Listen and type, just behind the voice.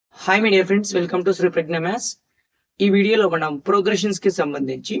Hi my dear friends, welcome to Shri Pragna maths. ఈ వీడియోలో మనం ప్రోగ్రెషన్స్ కి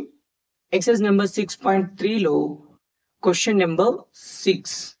సంబంధించి ఎక్సర్సైజ్ నెంబర్ 6.3 లో question number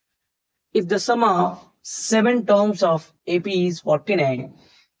 6. If the sum of 7 terms of AP is 49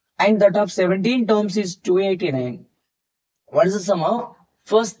 and that of 17 terms is 289, what is the sum of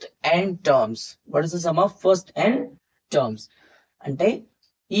first and terms? What is the sum of first and terms? అంటే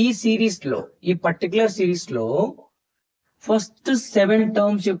ఈ series లో, ఈ particular series లో first 7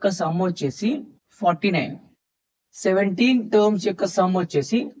 terms యొక్క some వచ్చేసి 49, 17 terms యొక్క some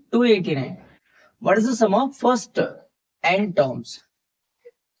వచ్చేసి 289. What is the sum of first and terms?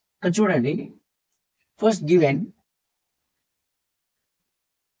 ఇక్కడ చూడండి, ఫస్ట్ గివెన్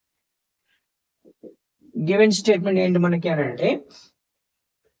స్టేట్మెంట్ ఏంటి మనకి అని అంటే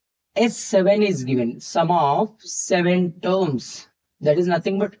S7 is given, sum of 7 terms, that is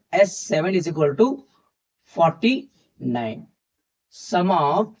nothing but S7 is equal to 49. Sum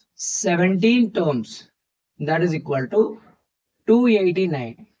of 17 terms, that is equal to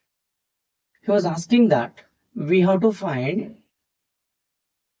 289. He was asking that we have to find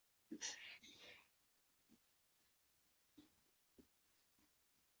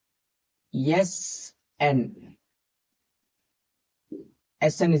Sn.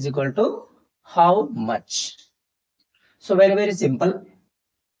 Sn is equal to how much? So very simple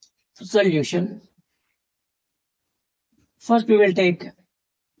solution. First we will take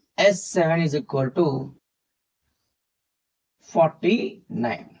S7 is equal to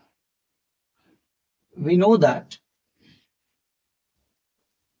 49. We know that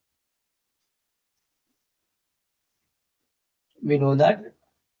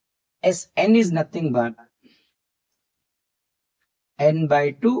Sn is nothing but n by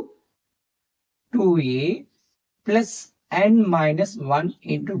 2 2a plus n minus 1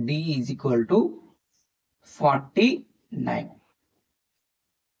 into d is equal to 49.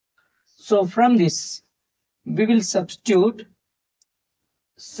 So from this we will substitute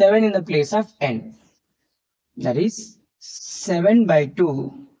 7 in the place of n, that is 7 by 2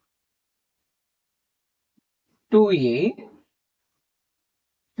 2a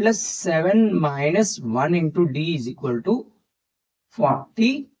plus 7 minus 1 into d is equal to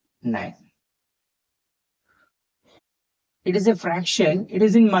 49. It is a fraction, it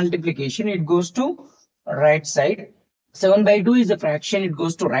is in multiplication, it goes to right side. 7 by 2 is a fraction, it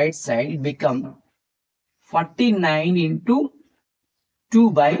goes to right side, it becomes 49 into 2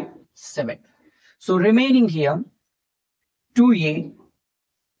 by 7. So remaining here 2a,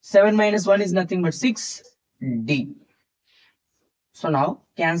 7 minus 1 is nothing but 6d. So now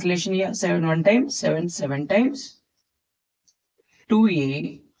cancellation here, 7 1 times, 7 7 times, 2a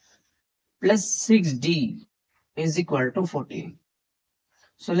plus 6d is equal to 14.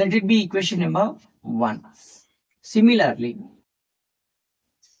 So let it be equation number 1. Similarly,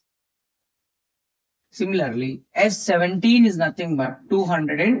 S17 is nothing but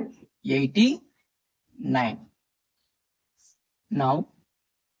 289. Now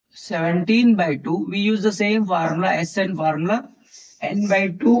 17 by 2, we use the same formula, Sn formula, n by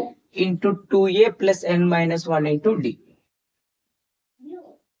 2 into 2a plus n minus 1 into d.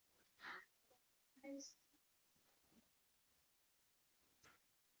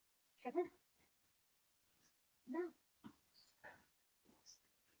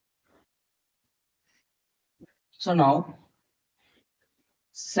 So now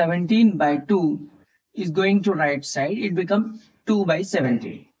 17 by 2 is going to right side, it becomes 2 by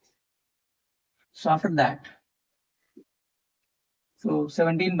 17. So after that, so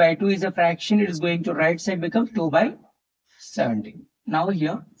 17 by 2 is a fraction, it is going to right side, becomes 2 by 17. Now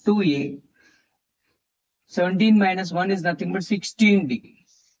here 2a, 17 minus 1 is nothing but 16d.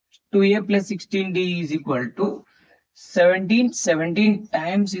 2a plus 16d is equal to 17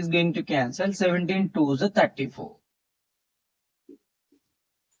 times is going to cancel, 17 2s are 34.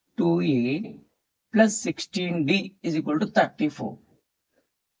 2a plus 16d is equal to 34.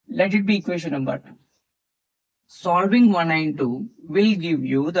 Let it be equation number 2. Solving 1 and 2 will give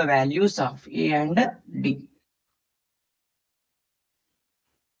you the values of a and d.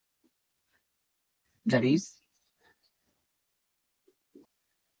 That is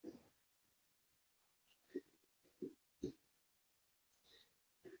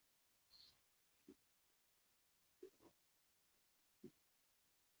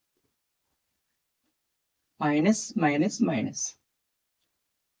minus.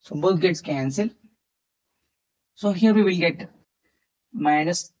 So both gets cancelled. So here we will get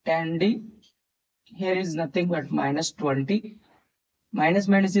minus 10d. Here is nothing but minus 20. Minus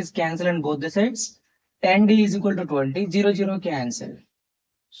is cancelled on both the sides. 10d is equal to 20. 0 cancel.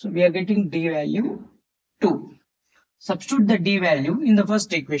 So we are getting d value 2. Substitute the d value in the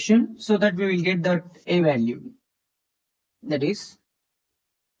first equation so that we will get that a value. That is,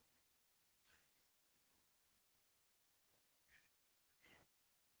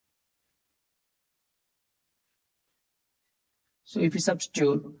 so if we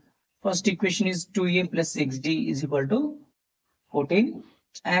substitute, first equation is 2a plus 6d is equal to 14.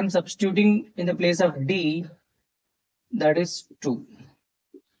 I am substituting in the place of d, that is 2.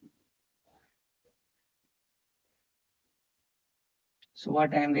 So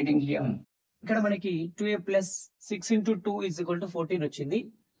what I am getting here, ఇక్కడ మనకి 2a plus 6 into 2 is equal to 14 వచ్చింది.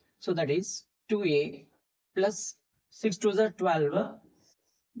 So that is 2a plus 6 to the 12,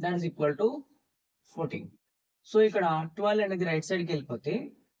 that is equal to 14. So ఇక్కడ 12 అనేది right side కి వెళ్ళిపోతే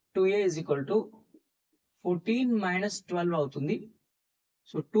 2a is equal to 14 minus 12 అవుతుంది.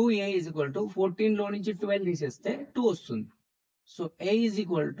 So 2a is equal to 14 లో నుంచి 12 తీసేస్తే 2 వస్తుంది. So a is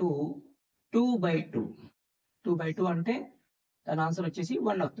equal to 2 by 2. 2 by 2 అంటే దాని ఆన్సర్ వచ్చేసి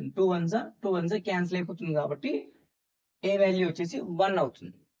 1 అవుతుంది. 2 1 క్యాన్సిల్ అయిపోతుంది కాబట్టి ఏ వాల్యూ వచ్చేసి 1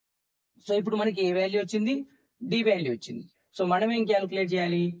 అవుతుంది. సో ఇప్పుడు మనకి ఏ వాల్యూ వచ్చింది, డి వాల్యూ వచ్చింది. సో మనం ఏం క్యాలిక్యులేట్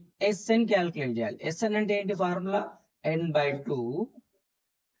చేయాలి, ఎస్ఎన్ క్యాలిక్యులేట్ చేయాలి. ఎస్ఎన్ అంటే ఏంటి formula, n by 2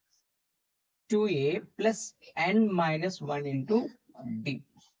 2a plus n minus 1 into d.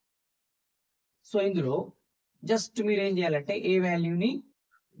 So ఇందులో జస్ట్ మీరు ఏం చేయాలంటే ఏ వాల్యూని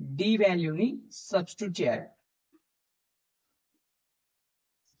డి వాల్యూని సబ్స్టిట్యూట్ చేయాలి.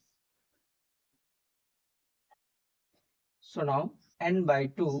 So now n by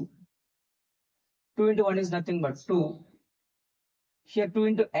 2, 2 into 1 is nothing but 2. Here 2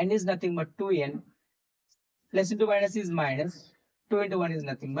 into n is nothing but 2n. Plus into minus is minus. 2 into 1 is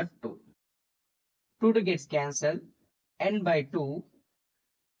nothing but 2. 2 to gets cancelled. N by 2.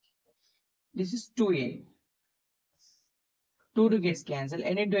 This is 2a. 2 to gets cancelled.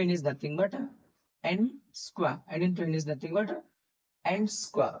 N into n is nothing but n square. N into n is nothing but n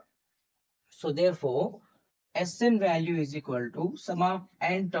square. So therefore, Sn value is equal to sum of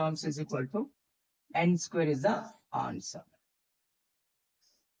n terms is equal to n square is the answer.